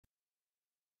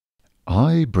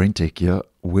Hi, BrenTech here,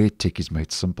 where tech is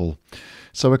made simple.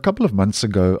 So a couple of months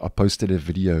ago, I posted a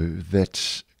video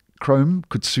that Chrome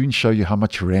could soon show you how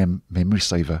much RAM memory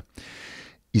saver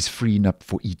is freeing up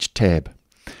for each tab.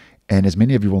 And as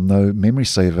many of you will know, memory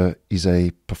saver is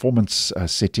a performance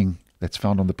setting that's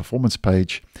found on the performance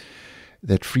page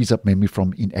that frees up memory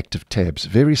from inactive tabs.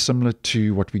 Very similar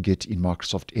to what we get in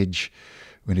Microsoft Edge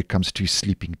when it comes to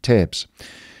sleeping tabs.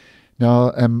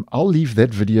 Now, I'll leave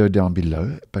that video down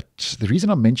below, but the reason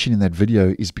I'm mentioning that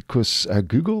video is because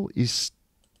Google is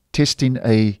testing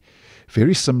a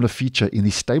very similar feature in the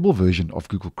stable version of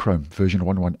Google Chrome, version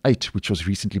 118, which was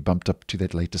recently bumped up to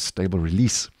that latest stable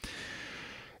release,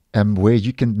 where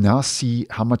you can now see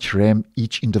how much RAM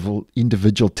each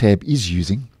individual tab is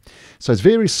using. So it's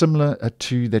very similar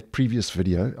to that previous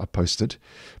video I posted,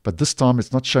 but this time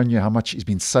it's not showing you how much is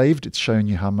being saved, it's showing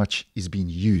you how much is being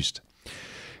used.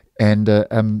 And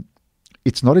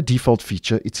it's not a default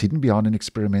feature. It's hidden behind an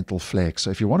experimental flag. So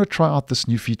if you want to try out this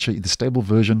new feature in the stable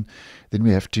version, then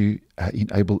we have to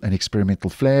enable an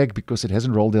experimental flag because it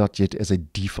hasn't rolled out yet as a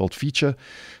default feature.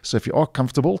 So if you are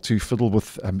comfortable to fiddle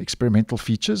with experimental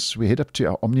features, we head up to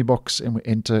our Omnibox and we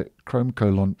enter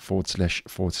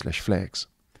Chrome://flags.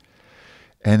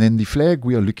 And then the flag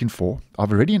we are looking for,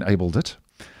 I've already enabled it,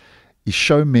 is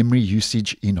show memory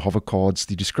usage in hovercards.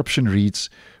 The description reads,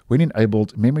 when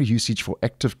enabled, memory usage for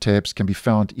active tabs can be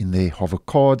found in their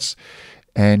hovercards.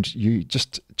 And you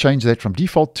just change that from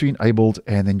default to enabled,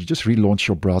 and then you just relaunch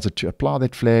your browser to apply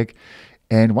that flag.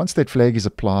 And once that flag is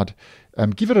applied,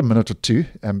 give it a minute or two,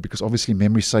 because obviously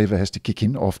memory saver has to kick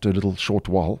in after a little short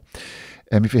while.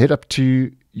 If you head up to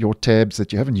your tabs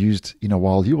that you haven't used in a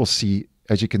while, you will see,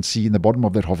 as you can see in the bottom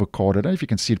of that hover card, I don't know if you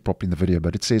can see it properly in the video,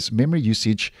 but it says memory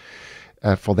usage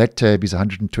for that tab is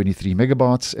 123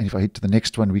 megabytes. And if I hit to the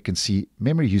next one, we can see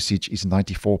memory usage is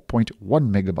 94.1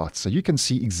 megabytes. So you can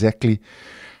see exactly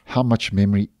how much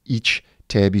memory each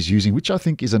tab is using, which I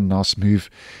think is a nice move.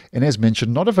 And as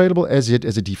mentioned, not available as yet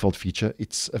as a default feature.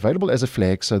 It's available as a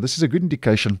flag. So this is a good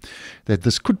indication that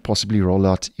this could possibly roll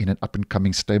out in an up and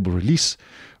coming stable release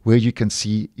where you can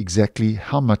see exactly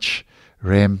how much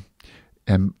RAM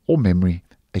or memory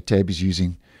a tab is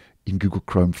using in Google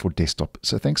Chrome for desktop.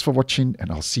 So thanks for watching, and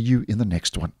I'll see you in the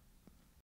next one.